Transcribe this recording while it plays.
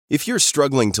If you're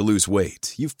struggling to lose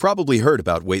weight, you've probably heard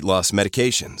about weight loss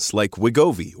medications like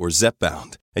Wegovy or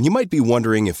Zepbound, and you might be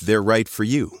wondering if they're right for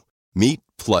you. Meet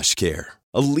PlushCare,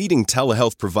 a leading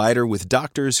telehealth provider with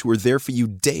doctors who are there for you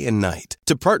day and night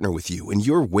to partner with you in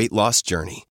your weight loss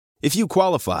journey. If you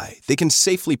qualify, they can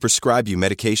safely prescribe you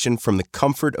medication from the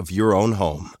comfort of your own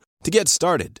home. To get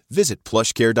started, visit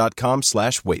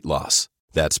plushcare.com/weightloss.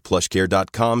 That's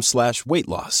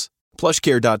plushcare.com/weightloss.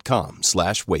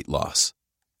 plushcare.com/weightloss.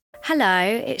 Hello,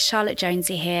 it's Charlotte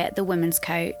Jonsie here, the Women's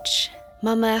Coach.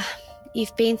 Mama,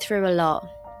 you've been through a lot.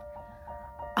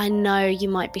 I know you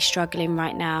might be struggling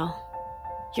right now.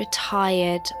 You're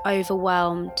tired,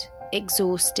 overwhelmed,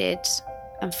 exhausted,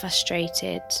 and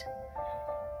frustrated.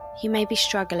 You may be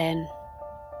struggling.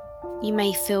 You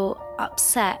may feel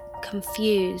upset,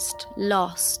 confused,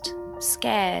 lost,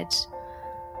 scared.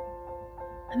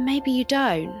 And maybe you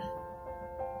don't.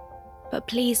 But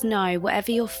please know,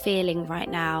 whatever you're feeling right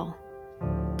now,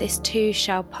 this too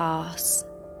shall pass.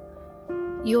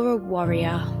 You're a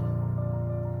warrior.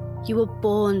 You were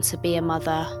born to be a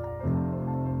mother.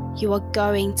 You are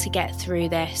going to get through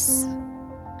this.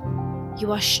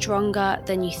 You are stronger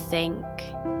than you think.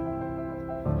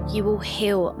 You will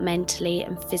heal mentally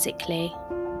and physically.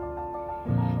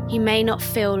 You may not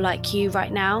feel like you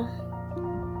right now,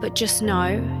 but just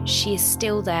know she is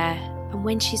still there, and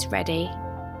when she's ready,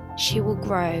 she will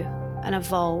grow and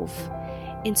evolve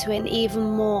into an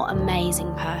even more amazing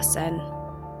person.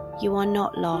 You are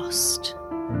not lost.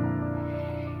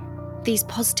 These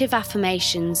positive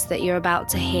affirmations that you're about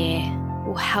to hear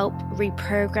will help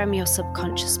reprogram your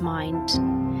subconscious mind.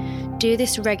 Do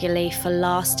this regularly for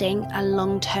lasting and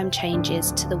long-term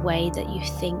changes to the way that you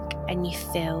think and you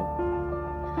feel.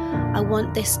 I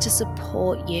want this to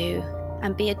support you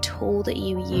and be a tool that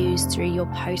you use through your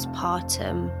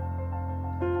postpartum.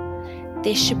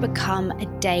 This should become a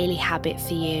daily habit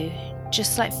for you,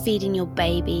 just like feeding your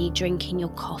baby, drinking your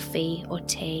coffee or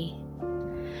tea.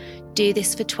 Do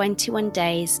this for 21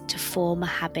 days to form a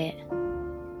habit.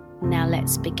 Now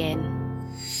let's begin.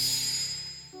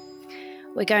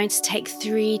 We're going to take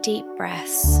 3 deep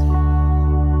breaths.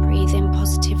 Breathe in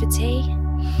positivity.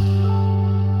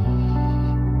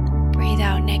 Breathe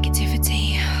out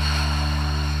negativity.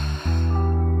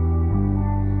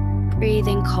 Breathe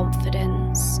in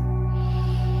confidence.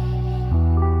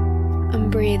 And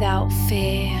breathe out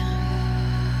fear.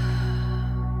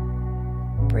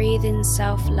 Breathe in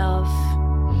self-love.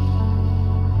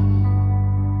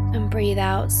 And breathe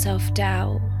out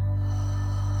self-doubt.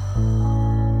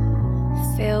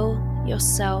 Feel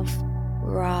yourself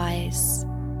rise.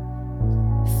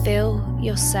 Feel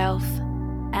yourself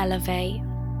elevate.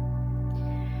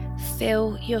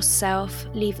 Feel yourself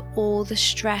leave all the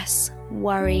stress,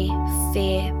 worry,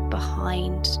 fear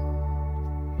behind.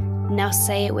 Now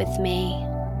say it with me.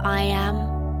 I am,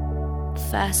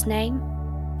 first name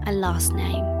and last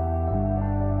name.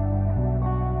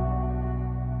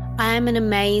 I am an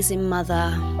amazing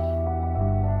mother.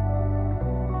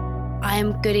 I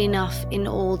am good enough in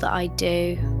all that I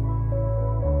do.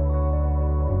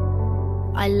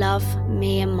 I love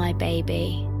me and my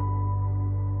baby.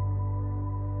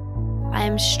 I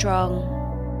am strong.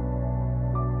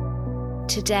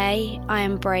 Today I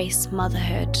embrace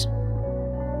motherhood.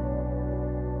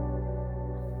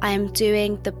 I am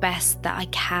doing the best that I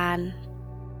can.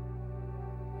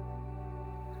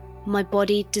 My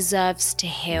body deserves to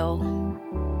heal.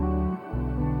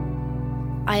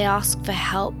 I ask for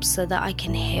help so that I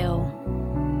can heal.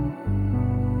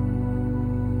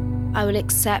 I will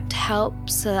accept help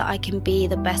so that I can be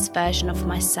the best version of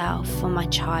myself for my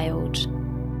child.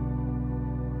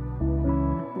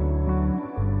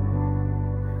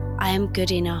 I am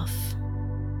good enough.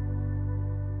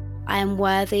 I am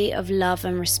worthy of love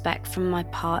and respect from my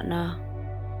partner.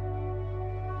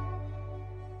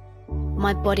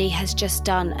 My body has just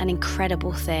done an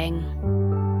incredible thing.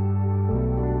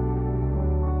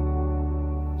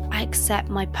 I accept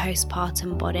my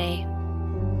postpartum body.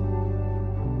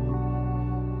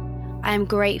 I am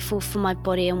grateful for my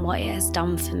body and what it has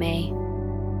done for me.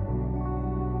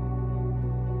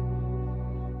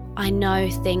 I know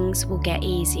things will get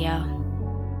easier.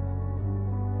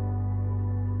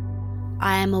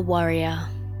 I am a warrior.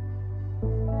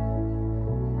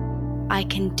 I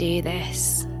can do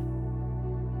this.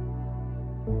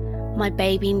 My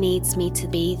baby needs me to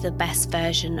be the best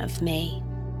version of me.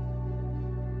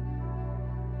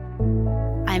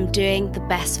 I am doing the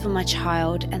best for my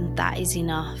child, and that is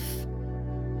enough.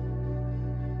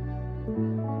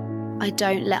 I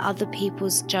don't let other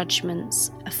people's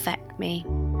judgments affect me.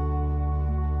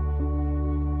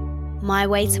 My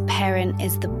way to parent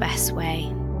is the best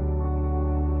way.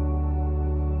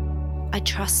 I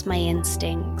trust my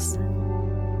instincts.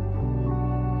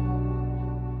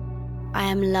 I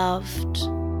am loved.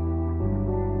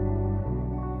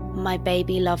 My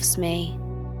baby loves me.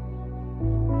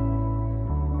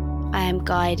 I am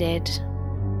guided.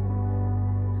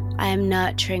 I am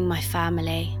nurturing my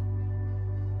family.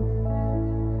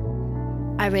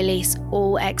 I release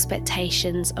all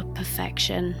expectations of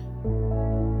perfection.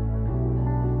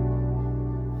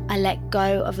 I let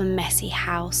go of a messy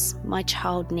house. My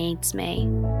child needs me.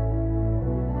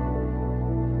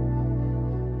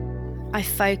 I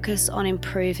focus on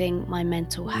improving my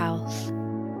mental health.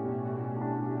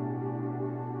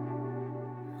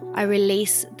 I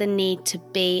release the need to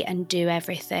be and do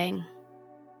everything.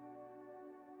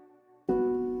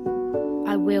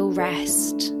 I will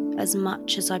rest as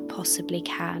much as I possibly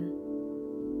can.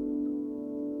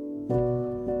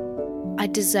 I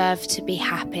deserve to be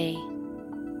happy.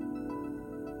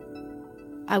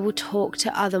 I will talk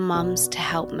to other mums to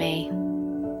help me.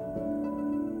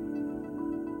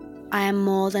 I am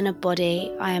more than a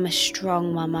body, I am a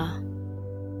strong mama.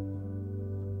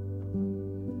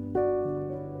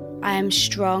 I am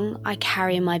strong, I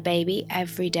carry my baby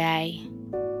every day.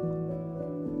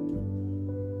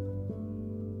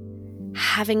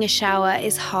 Having a shower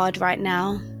is hard right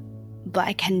now, but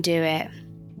I can do it.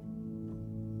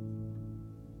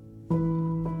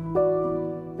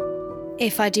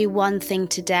 If I do one thing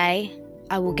today,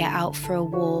 I will get out for a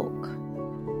walk.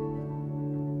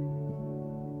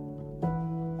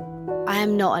 I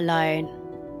am not alone.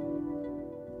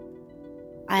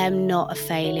 I am not a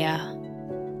failure.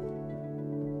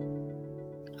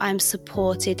 I am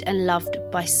supported and loved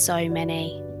by so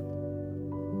many.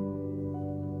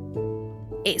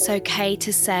 It's okay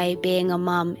to say being a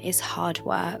mum is hard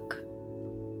work.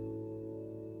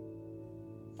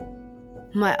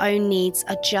 My own needs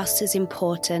are just as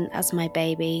important as my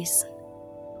baby's.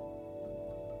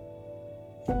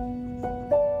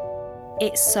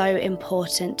 It's so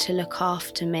important to look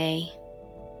after me.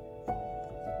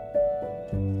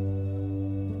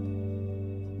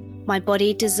 My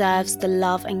body deserves the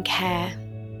love and care.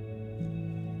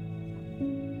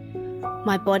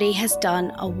 My body has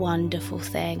done a wonderful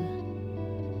thing.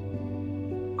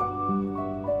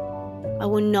 I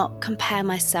will not compare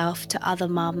myself to other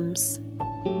mums.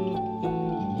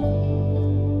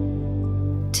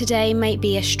 Today may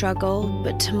be a struggle,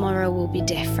 but tomorrow will be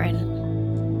different.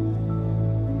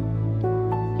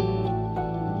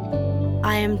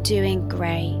 I am doing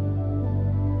great.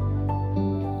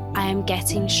 I am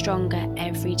getting stronger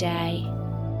every day.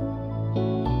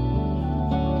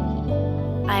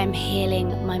 I am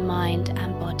healing my mind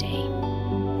and body.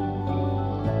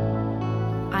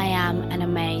 I am an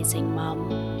amazing mum.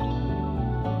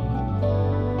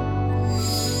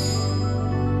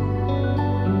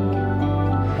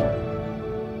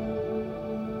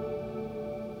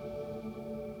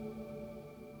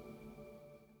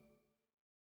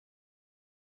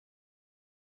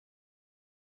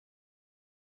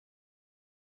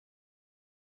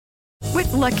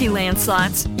 With Lucky Land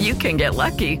Slots, you can get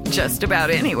lucky just about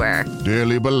anywhere.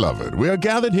 Dearly beloved, we are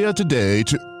gathered here today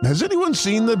to... Has anyone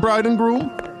seen the bride and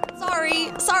groom?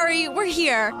 Sorry, we're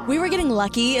here. We were getting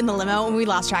lucky in the limo and we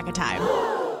lost track of time.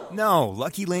 No,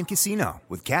 Lucky Land Casino,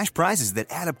 with cash prizes that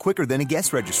add up quicker than a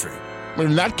guest registry.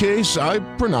 In that case, I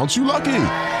pronounce you lucky.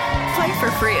 Play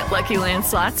for free at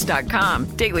LuckyLandSlots.com.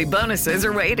 Daily bonuses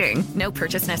are waiting. No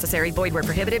purchase necessary. Void where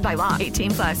prohibited by law.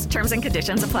 18+. Terms and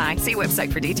conditions apply. See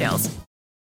website for details.